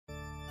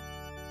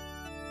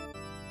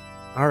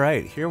All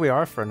right, here we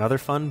are for another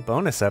fun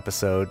bonus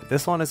episode.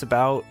 This one is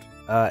about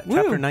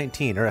chapter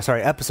 19, or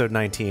sorry, episode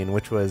 19,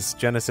 which was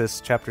Genesis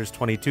chapters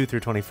 22 through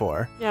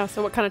 24. Yeah,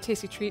 so what kind of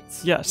tasty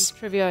treats Yes. and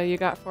trivia you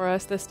got for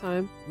us this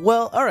time?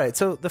 Well, all right,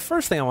 so the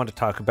first thing I wanted to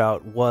talk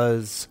about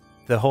was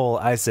the whole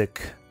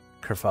Isaac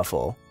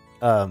kerfuffle.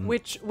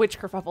 Which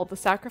kerfuffle? The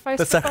sacrifice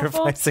The kerfuffle?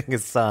 sacrificing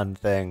his son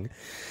thing.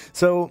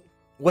 So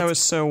That was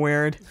so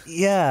weird.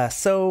 Yeah,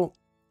 so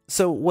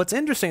what's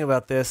interesting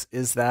about this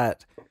is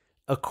that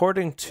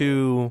according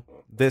to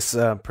this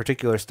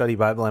particular study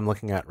Bible I'm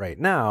looking at right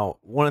now,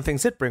 one of the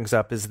things it brings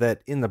up is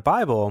that in the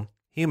Bible,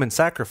 human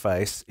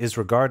sacrifice is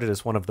regarded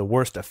as one of the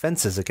worst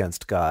offenses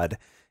against God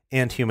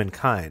and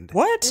humankind.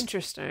 What?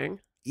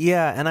 Interesting.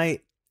 Yeah, and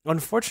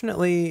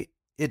unfortunately,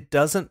 it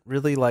doesn't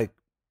really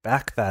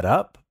back that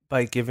up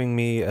by giving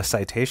me a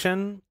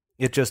citation.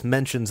 It just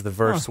mentions the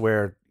verse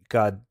where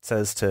God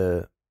says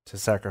to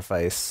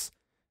sacrifice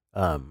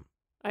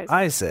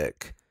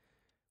Isaac,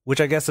 which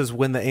I guess is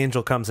when the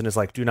angel comes and is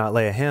like, "Do not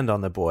lay a hand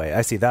on the boy."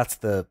 I see. That's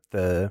the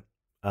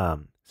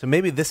so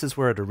maybe this is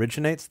where it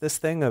originates. This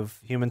thing of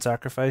human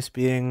sacrifice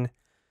being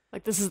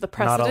Like this is the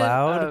precedent not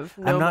allowed. of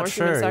no I'm not more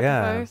sure. human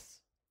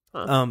sacrifice?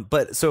 Yeah. Huh.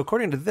 But so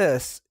according to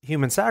this,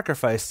 human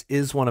sacrifice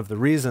is one of the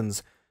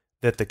reasons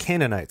that the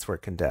Canaanites were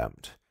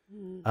condemned.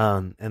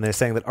 And they're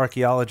saying that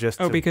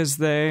archaeologists. Because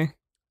they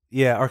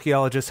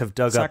archaeologists have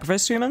dug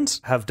sacrificed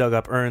humans? Have dug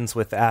up urns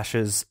with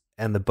ashes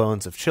and the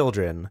bones of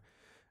children.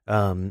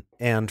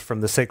 And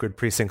from the sacred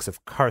precincts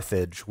of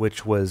Carthage,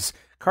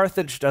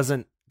 Carthage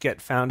doesn't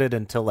get founded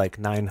until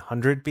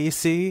 900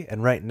 BC,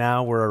 and right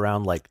now we're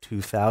around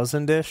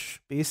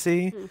 2000-ish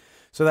BC.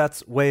 So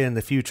that's way in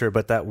the future,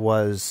 but that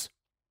was,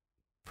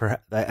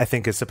 I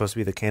think it's supposed to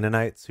be the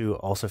Canaanites who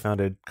also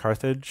founded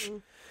Carthage.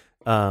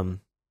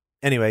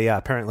 Anyway, yeah,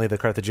 apparently the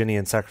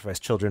Carthaginians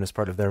sacrificed children as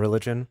part of their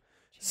religion.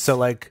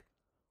 So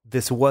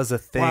this was a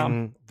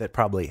thing that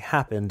probably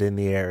happened in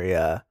the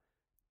area.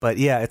 But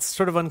yeah, it's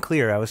sort of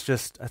unclear. I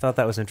thought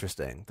that was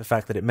interesting. The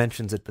fact that it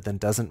mentions it, but then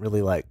doesn't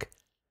really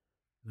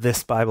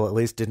this Bible at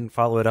least didn't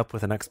follow it up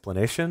with an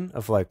explanation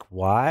of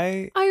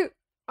why. I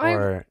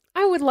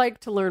would like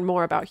to learn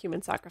more about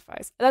human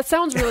sacrifice. That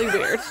sounds really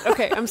weird.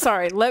 Okay, I'm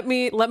sorry. Let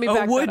me back that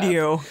up. Would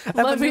you? I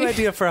have a new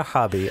idea for a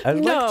hobby.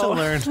 I'd like to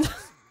learn.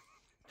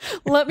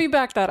 Let me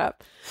back that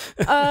up.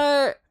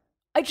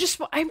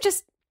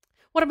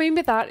 What I mean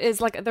by that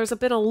is there's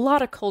been a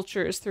lot of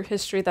cultures through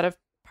history that have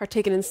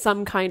partaken in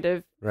some kind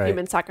of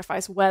human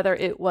sacrifice, whether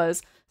it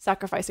was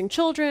sacrificing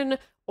children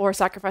or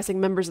sacrificing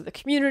members of the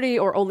community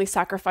or only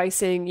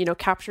sacrificing,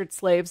 captured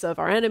slaves of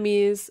our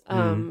enemies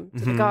to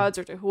the gods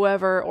or to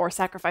whoever, or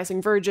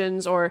sacrificing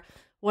virgins or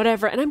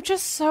whatever. And I'm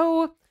just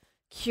so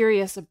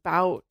curious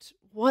about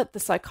what the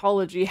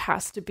psychology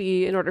has to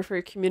be in order for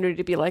a community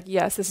to be like,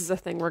 yes, this is a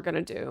thing we're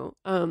going to do.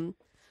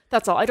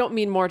 That's all. I don't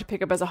mean more to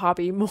pick up as a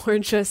hobby, more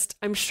just,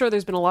 I'm sure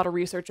there's been a lot of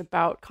research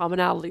about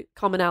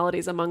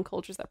commonalities among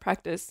cultures that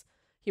practice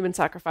human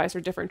sacrifice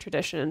or different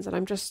traditions, and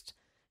I'm just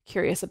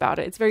curious about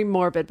it. It's very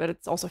morbid, but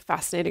it's also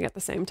fascinating at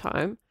the same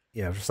time.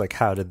 Yeah, just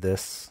how did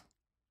this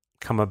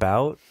come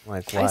about? Why?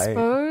 I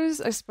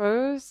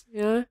suppose,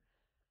 yeah.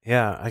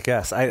 Yeah, I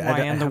guess.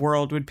 Why in the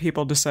world would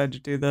people decide to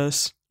do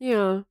this?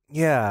 Yeah.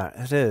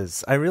 Yeah, it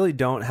is. I really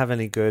don't have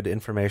any good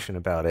information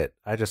about it.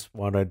 I just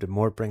wanted to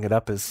more bring it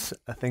up as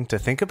a thing to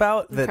think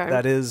about. That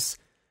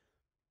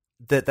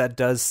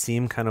does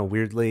seem kind of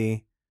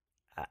weirdly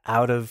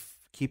out of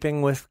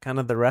keeping with kind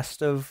of the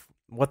rest of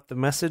what the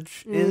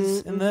message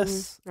is in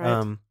this.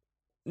 Right.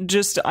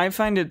 I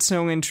find it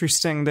so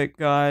interesting that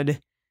God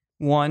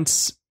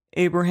wants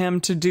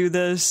Abraham to do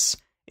this.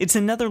 It's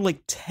another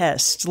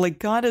test.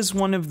 God is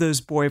one of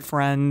those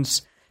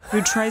boyfriends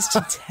who tries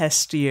to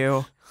test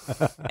you.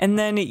 And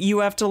then you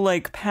have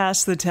to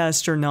pass the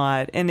test or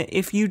not. And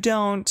if you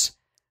don't,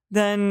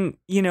 then,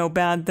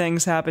 bad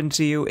things happen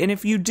to you. And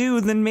if you do,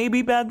 then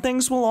maybe bad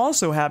things will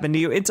also happen to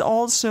you. It's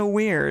all so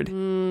weird.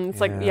 It's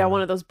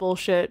one of those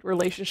bullshit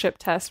relationship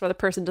tests where the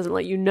person doesn't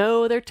let you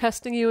know they're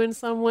testing you in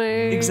some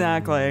way.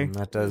 Exactly.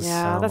 That does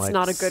sound that's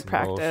not a good some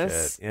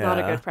practice. bullshit. Not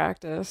a good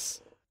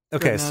practice.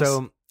 Okay, Goodness.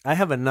 so I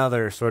have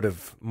another sort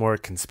of more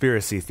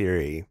conspiracy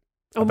theory.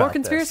 Oh, more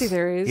conspiracy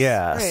theories.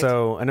 Yeah, Great.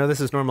 So I know this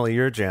is normally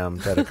your jam,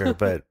 Dedeker,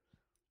 but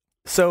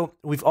so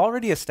we've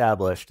already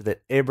established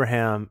that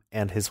Abraham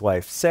and his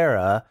wife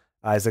Sarah,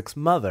 Isaac's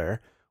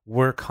mother,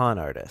 were con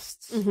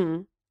artists.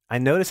 I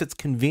notice it's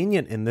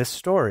convenient in this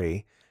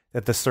story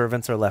that the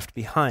servants are left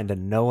behind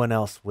and no one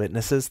else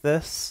witnesses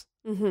this.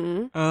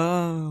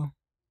 Oh.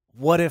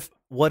 What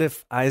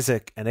if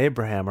Isaac and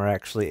Abraham are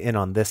actually in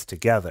on this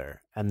together?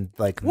 And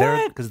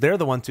they're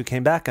the ones who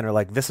came back and are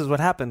like, this is what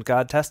happened.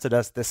 God tested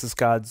us. This is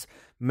God's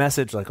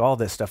message, all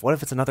this stuff. What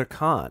if it's another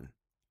con?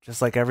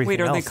 Just like everything else.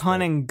 Wait, are they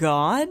conning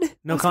God?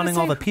 No, conning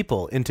all the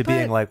people into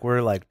being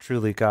we're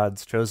truly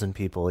God's chosen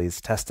people.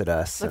 He's tested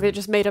us. They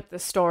just made up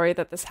this story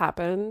that this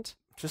happened.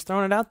 Just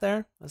throwing it out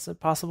there as a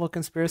possible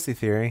conspiracy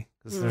theory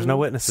because there's no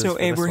witnesses. So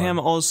for Abraham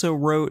this one. also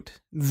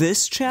wrote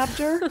this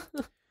chapter?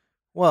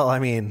 Well, I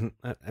mean,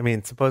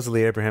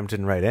 supposedly Abraham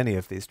didn't write any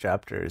of these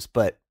chapters,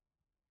 but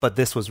but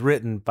this was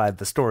written by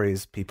the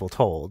stories people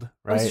told,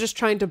 right? I was just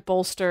trying to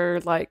bolster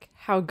like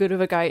how good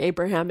of a guy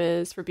Abraham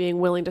is for being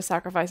willing to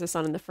sacrifice his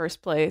son in the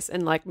first place,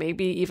 and like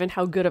maybe even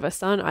how good of a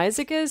son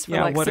Isaac is for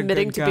like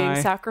submitting to being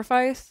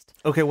sacrificed.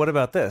 Okay, what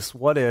about this?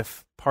 What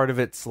if part of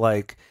it's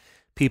like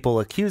people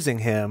accusing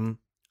him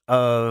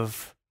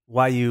of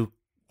why you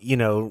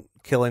know,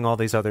 killing all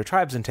these other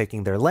tribes and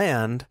taking their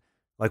land,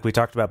 like we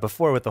talked about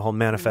before with the whole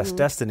manifest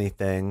destiny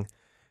thing,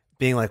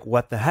 being like,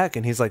 what the heck?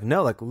 And he's like,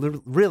 no, like,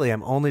 really,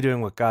 I'm only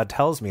doing what God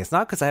tells me. It's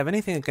not because I have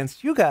anything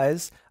against you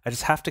guys. I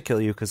just have to kill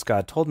you because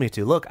God told me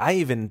to. Look, I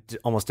even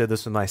almost did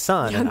this with my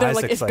son. And they're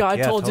like, if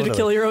God told you to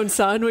kill your own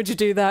son, would you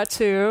do that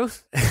too?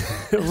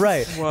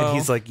 Right. Whoa. And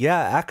he's like, yeah,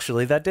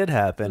 actually, that did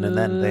happen. And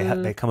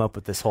then they come up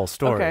with this whole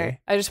story. Okay.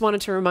 I just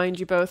wanted to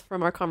remind you both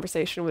from our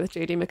conversation with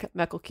J.D.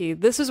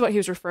 Meckelkey, this is what he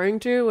was referring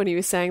to when he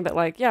was saying that,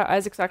 like, yeah,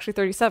 Isaac's actually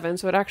 37,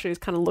 so it actually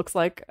kind of looks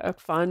like a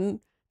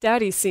fun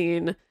daddy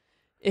scene.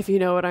 If you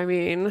know what I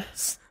mean.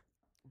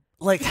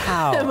 Like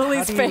how?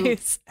 Emily's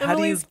face.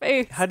 Emily's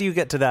face. How do you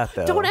get to that,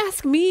 though? Don't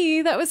ask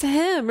me. That was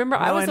him. Remember,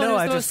 I was the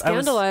one who was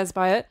scandalized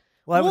by it.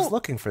 Well, I was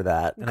looking for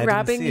that. And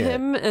grabbing I didn't see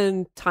him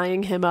and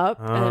tying him up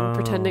and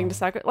pretending to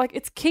sacrifice. Like,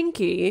 it's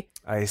kinky.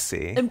 I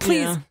see. And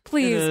please,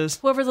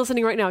 whoever's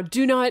listening right now,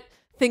 do not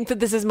think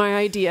that this is my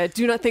idea.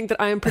 Do not think that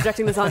I am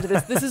projecting this onto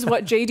this. This is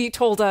what JD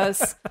told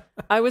us.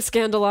 I was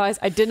scandalized.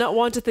 I did not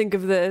want to think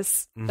of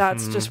this.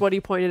 That's just what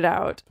he pointed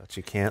out. But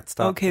you can't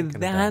stop. Okay,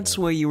 that's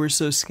why you were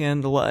so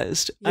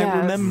scandalized. Yes. I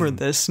remember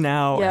this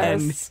now.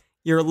 Yes. And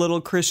your little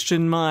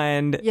Christian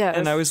mind. Yes.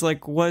 And I was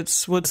like,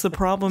 what's the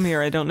problem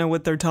here? I don't know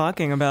what they're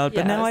talking about,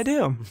 but now I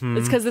do.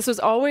 It's because this was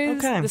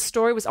always, the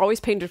story was always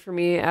painted for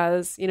me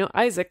as, you know,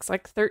 Isaac's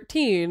like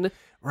 13.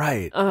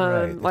 Right.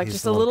 Like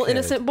just a little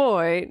innocent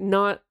boy,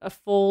 not a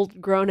full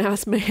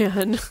grown-ass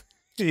man.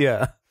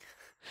 Yeah.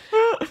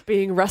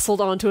 Being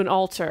wrestled onto an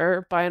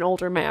altar by an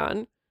older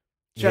man.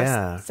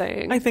 Just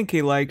saying. I think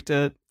he liked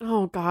it.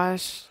 Oh,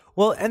 gosh.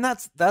 Well, and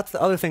that's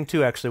the other thing,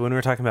 too, actually, when we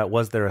were talking about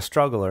was there a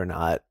struggle or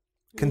not.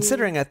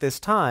 Considering at this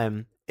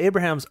time,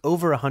 Abraham's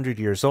over 100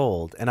 years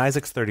old and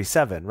Isaac's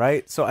 37,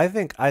 right? So I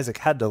think Isaac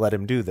had to let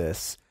him do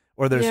this,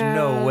 or there's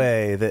no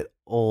way that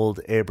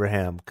old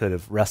Abraham could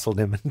have wrestled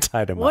him and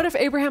tied him up. What if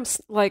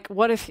Abraham's like,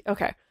 what if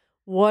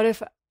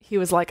he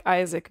was like,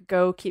 Isaac,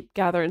 go keep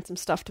gathering some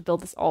stuff to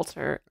build this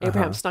altar.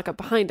 Abraham snuck up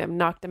behind him,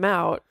 knocked him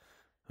out,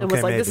 and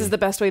was like, this is the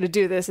best way to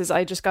do this, is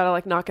I just gotta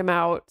like knock him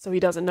out so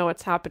he doesn't know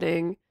what's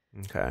happening.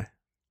 Okay.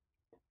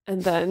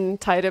 And then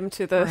tied him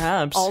to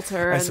the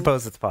altar. I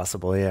suppose it's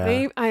possible, yeah.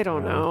 Maybe, I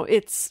don't know.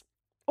 It's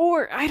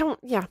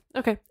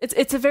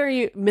a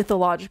very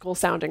mythological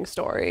sounding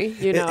story,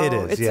 you know. It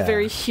is, it's a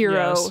very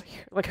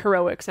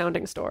heroic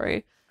sounding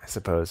story. I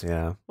suppose,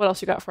 yeah. What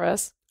else you got for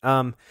us?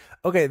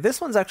 Okay,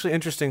 this one's actually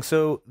interesting.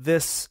 So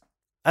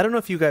I don't know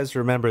if you guys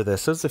remember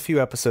this. It was a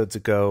few episodes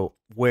ago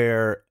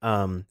where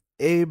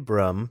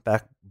Abram,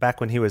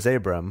 back when he was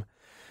Abram,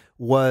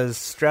 was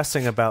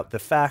stressing about the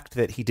fact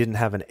that he didn't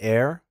have an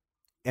heir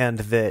and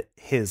that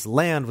his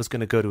land was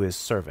going to go to his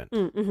servant.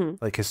 Mm-hmm.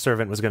 Like his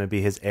servant was going to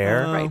be his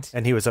heir. Right.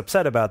 And he was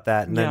upset about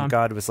that. And then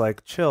God was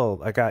like, chill,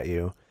 I got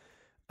you.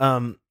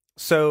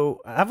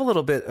 So I have a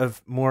little bit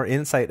of more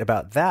insight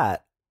about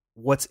that.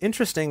 What's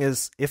interesting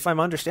is, if I'm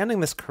understanding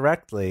this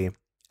correctly,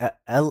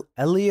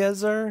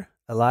 Eliezer,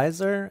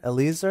 I'm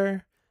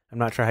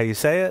not sure how you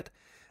say it,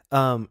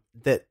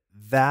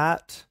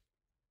 that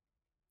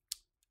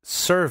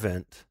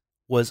servant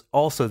was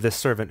also this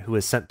servant who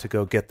was sent to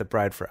go get the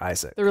bride for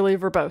Isaac. The really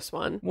verbose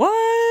one.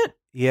 What?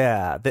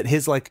 Yeah, that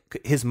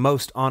his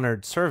most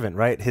honored servant,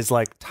 right? His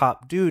like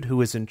top dude who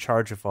was in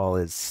charge of all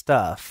his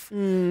stuff.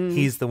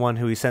 He's the one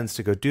who he sends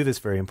to go do this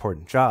very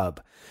important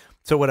job.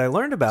 So what I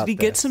learned about Did he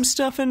get some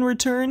stuff in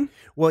return?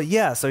 Well,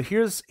 yeah. So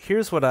here's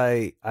what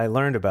I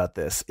learned about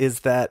this is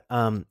that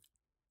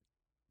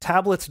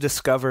tablets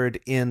discovered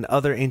in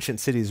other ancient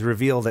cities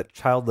reveal that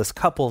childless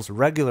couples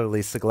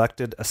regularly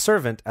selected a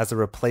servant as a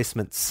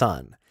replacement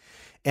son.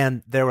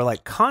 And there were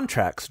like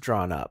contracts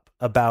drawn up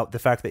about the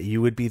fact that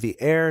you would be the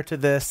heir to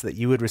this, that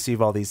you would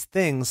receive all these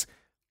things,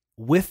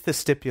 with the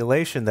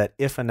stipulation that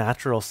if a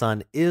natural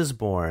son is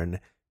born,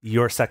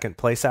 you're second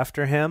place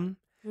after him.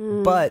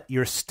 But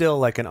you're still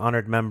like an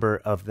honored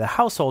member of the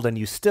household and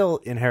you still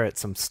inherit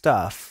some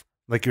stuff.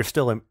 Like you're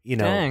still,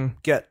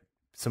 get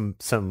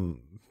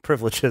some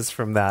privileges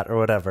from that or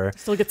whatever.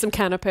 Still get some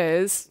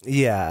canapes.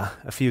 Yeah,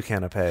 a few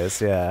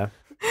canapes, yeah.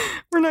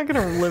 We're not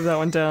going to live that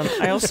one down.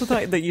 I also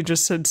thought that you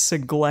just said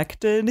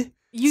seglected.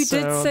 You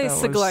did say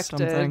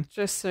seglected,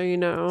 just so you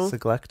know.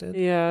 Seglected?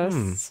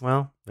 Yes.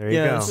 Well, there you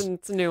go.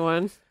 It's a new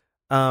one.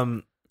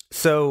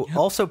 So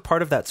also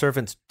part of that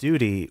servant's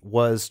duty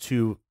was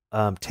to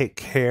take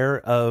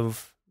care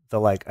of the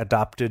like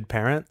adopted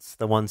parents,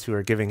 the ones who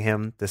are giving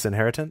him this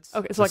inheritance.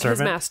 Okay, so like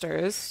servant.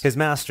 His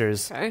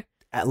masters. Okay.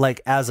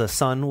 Like as a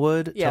son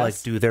would, to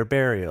like do their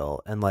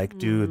burial and like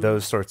do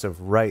those sorts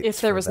of rites.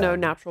 If there was no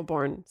natural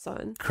born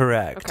son.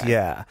 Correct. Okay.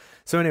 Yeah.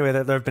 So anyway,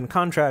 there have been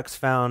contracts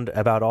found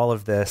about all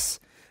of this.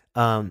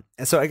 And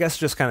so I guess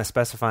just kind of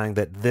specifying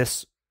that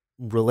this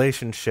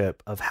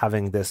relationship of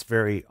having this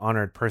very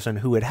honored person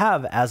who would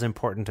have as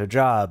important a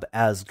job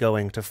as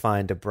going to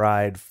find a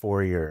bride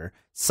for your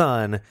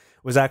son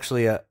was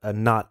actually a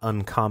not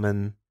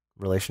uncommon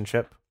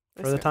relationship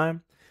for the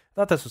time. I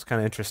thought this was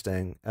kind of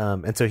interesting.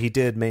 And so he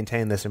did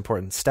maintain this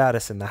important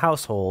status in the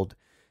household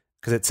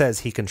because it says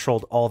he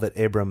controlled all that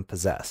Abram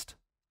possessed.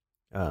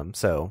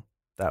 So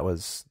that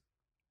was,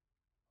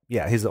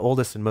 he's the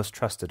oldest and most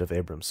trusted of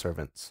Abram's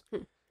servants.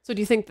 So do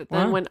you think that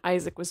then when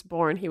Isaac was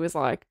born, he was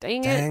like,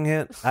 dang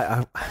it?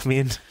 I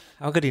mean,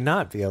 how could he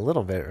not be a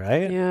little bit,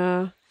 right?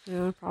 Yeah,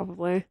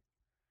 probably.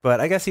 But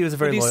I guess he was a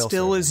very loyal He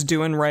still servant. is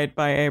doing right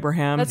by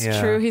Abraham. That's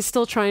true. He's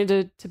still trying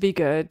to be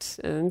good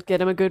and get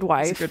him a good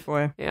wife. He's a good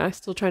boy. Yeah, he's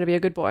still trying to be a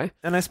good boy.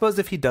 And I suppose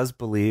if he does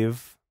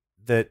believe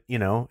that,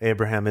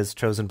 Abraham is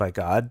chosen by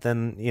God,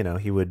 then,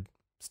 he would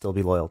still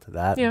be loyal to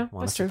that and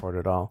want to support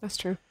it all. That's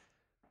true.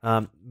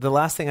 The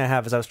last thing I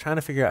have is I was trying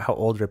to figure out how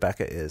old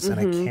Rebekah is, and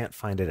I can't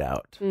find it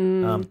out.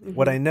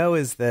 What I know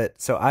is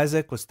that, so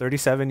Isaac was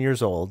 37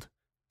 years old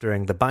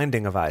during the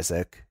binding of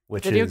Isaac,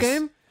 which Video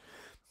game?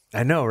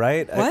 I know,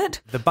 right?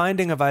 What? The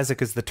binding of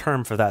Isaac is the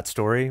term for that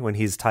story when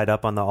he's tied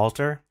up on the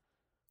altar.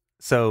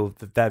 So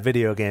that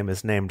video game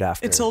is named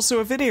after. It's also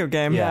a video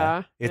game.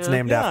 Yeah. It's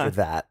named after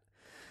that.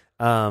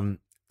 But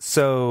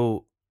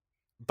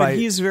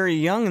he's very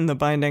young in the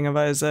binding of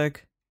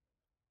Isaac.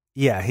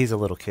 Yeah, he's a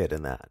little kid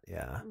in that.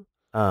 Yeah.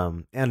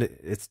 And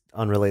it's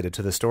unrelated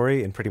to the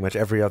story in pretty much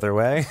every other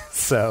way.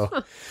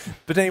 So,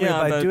 but anyway,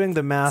 by doing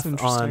the math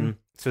on,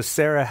 so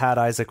Sarah had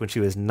Isaac when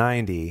she was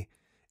 90,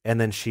 and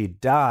then she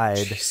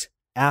died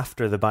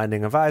after the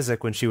binding of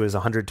Isaac when she was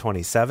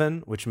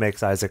 127, which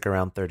makes Isaac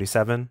around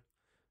 37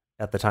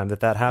 at the time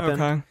that happened.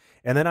 Okay.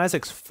 And then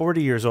Isaac's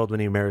 40 years old when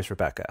he marries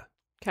Rebekah.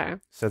 Okay.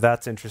 So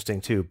that's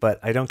interesting too, but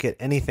I don't get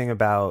anything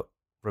about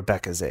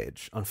Rebekah's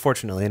age,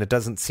 unfortunately, and it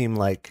doesn't seem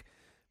like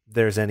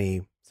there's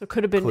any. So it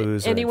could have been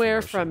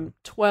anywhere from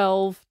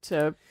 12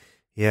 to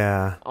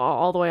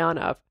all the way on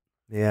up.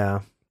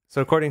 Yeah.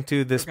 So according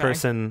to this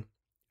person,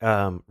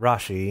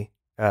 Rashi,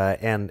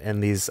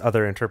 and these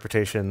other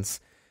interpretations,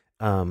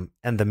 and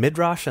the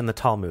Midrash and the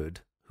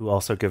Talmud, who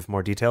also give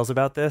more details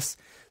about this.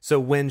 So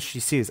when she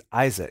sees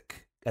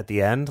Isaac at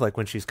the end, like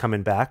when she's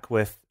coming back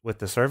with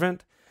the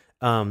servant,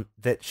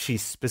 that she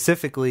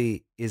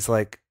specifically is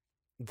like,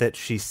 that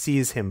she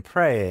sees him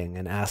praying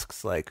and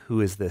asks like,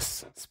 who is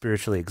this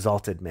spiritually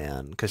exalted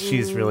man? Because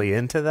she's really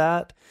into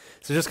that.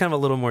 So just kind of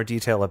a little more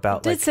detail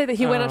about did say that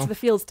he went out to the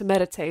fields to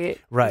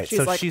meditate. Right.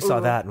 So like, she saw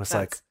that and was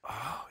like,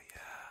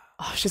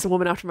 oh, she's a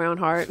woman after my own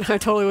heart. I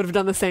totally would have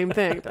done the same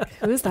thing. But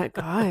who is that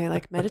guy?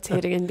 Like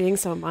meditating and being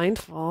so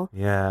mindful.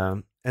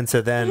 Yeah. And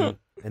so then,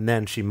 and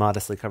then she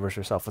modestly covers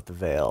herself with the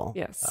veil.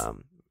 Yes.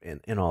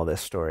 In all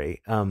this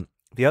story.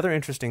 The other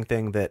interesting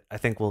thing that I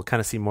think we'll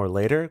kind of see more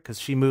later, because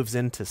she moves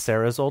into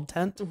Sarah's old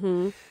tent.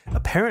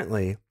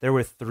 Apparently, there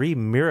were 3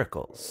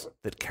 miracles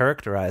that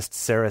characterized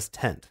Sarah's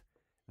tent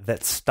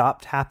that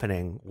stopped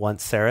happening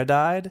once Sarah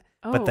died,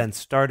 but then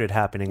started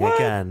happening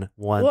again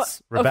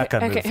once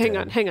Rebekah moved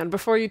in. Hang on.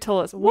 Before you tell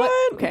us what?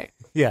 Okay.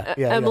 Yeah.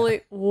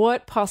 Emily,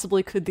 what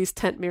possibly could these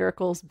tent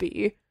miracles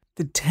be?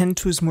 The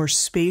tent was more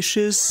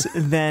spacious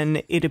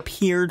than it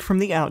appeared from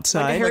the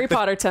outside. Like a Harry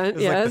Potter tent,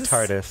 yes.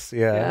 Like the TARDIS,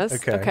 yeah.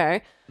 Yes,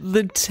 okay.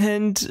 The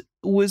tent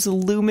was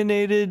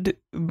illuminated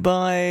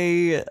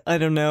by, I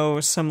don't know,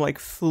 some like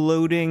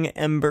floating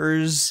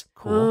embers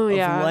of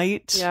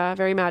light. Yeah,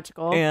 very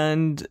magical.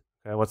 And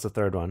what's the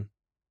third one?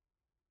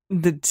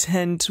 The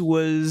tent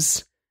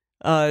was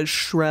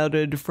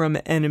shrouded from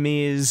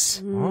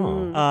enemies.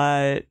 When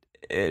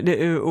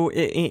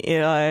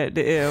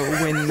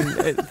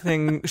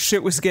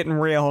shit was getting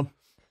real.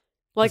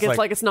 Like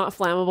it's not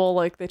flammable,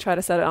 like they try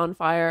to set it on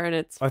fire and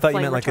it's I thought you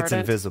meant like it's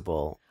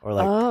invisible or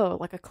like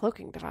like a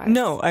cloaking device.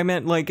 No, I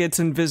meant like it's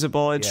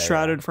invisible. It's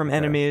shrouded from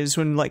enemies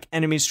when like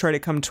enemies try to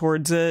come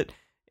towards it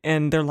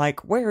and they're like,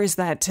 where is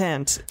that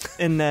tent?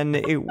 And then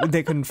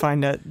they couldn't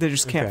find it. They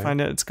just can't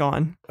find it. It's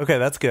gone. Okay,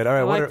 that's good. All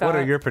right, what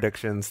are your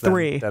predictions then,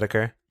 3.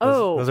 Dedeker?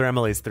 Oh. Those are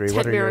Emily's 3.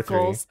 What are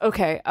miracles. your 3?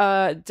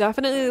 Okay,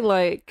 definitely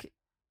like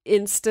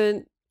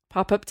instant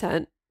pop-up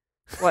tent.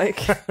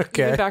 Like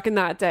even back in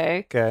that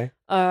day. Okay.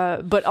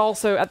 But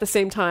also at the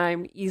same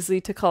time easy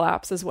to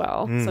collapse as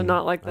well. So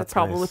not like the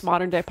problem with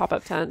modern day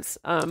pop-up tents.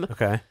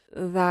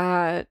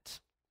 That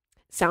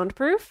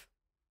soundproof.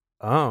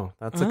 Oh,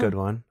 that's a good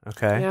one.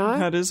 Okay. Yeah.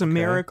 That is a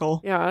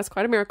miracle. Yeah, that's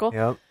quite a miracle.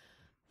 Yep.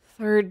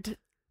 Third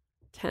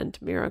tent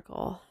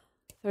miracle.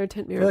 I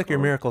feel like your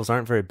miracles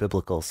aren't very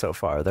biblical so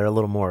far. They're a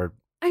little more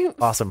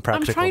awesome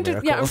practical miracles.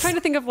 I'm trying to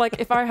think of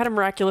like, if I had a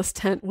miraculous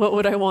tent, what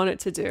would I want it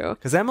to do?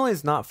 Because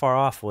Emily's not far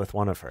off with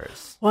one of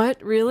hers.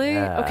 What? Really?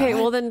 Yeah. Okay,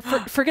 well then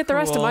forget the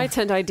rest of my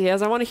tent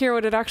ideas. I want to hear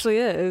what it actually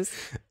is.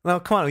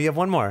 No, come on. We have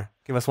one more.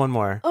 Give us one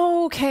more.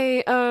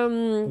 Okay.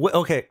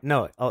 Okay,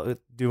 no. I'll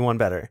do one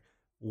better.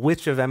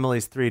 Which of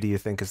Emily's 3 do you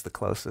think is the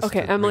closest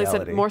to Emily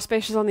reality? said more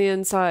spacious on the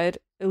inside,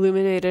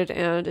 illuminated,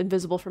 and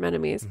invisible from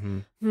enemies.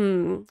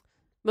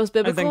 Most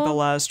biblical? I think the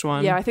last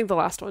one. Yeah, I think the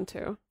last one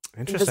too.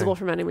 Interesting. Invisible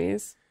from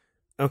enemies.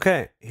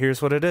 Okay,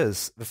 here's what it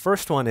is. The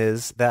first one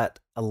is that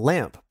a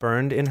lamp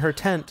burned in her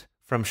tent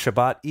from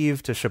Shabbat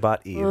Eve to Shabbat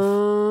Eve.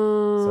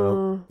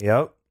 So,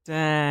 yep.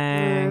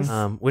 Dang.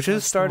 Which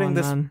is starting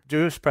this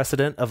Jewish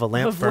precedent of a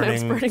lamp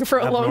burning for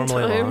a long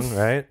time. Long,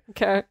 right?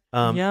 Okay.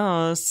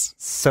 Yes.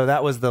 So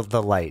that was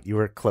the light. You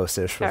were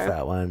close-ish with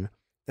that one.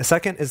 The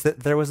second is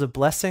that there was a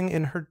blessing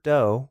in her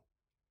dough.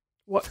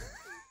 What?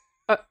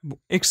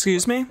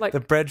 Excuse me? Like the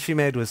bread she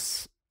made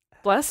was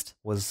blessed?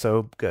 Was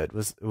so good.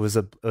 It was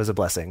a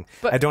blessing.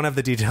 But I don't have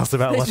the details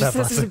about what that blessing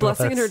was. There was a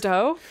blessing in her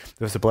dough?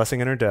 There was a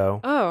blessing in her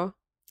dough. Oh.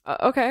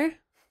 Okay.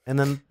 And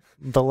then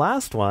the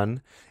last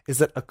one is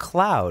that a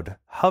cloud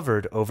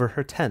hovered over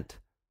her tent,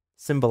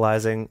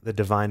 symbolizing the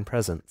divine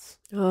presence.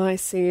 Oh, I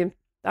see.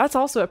 That's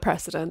also a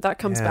precedent. That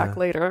comes back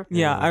later.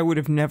 Yeah, I would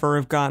have never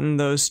have gotten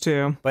those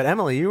two. But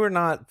Emily, you were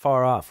not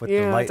far off with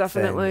the light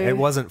definitely. thing. It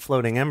wasn't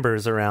floating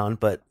embers around,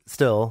 but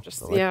still, just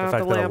the fact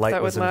the lamp that a light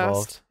that was would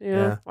involved. Last.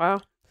 Yeah.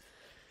 Wow.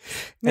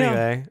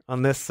 Anyway,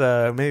 on this,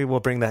 maybe we'll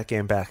bring that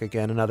game back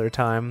again another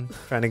time,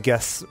 trying to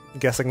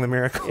guessing the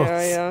miracles.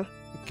 Yeah.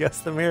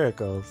 Guess the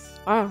miracles.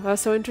 Wow,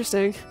 that's so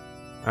interesting.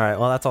 All right,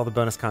 well, that's all the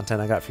bonus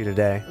content I got for you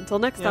today. Until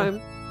next time.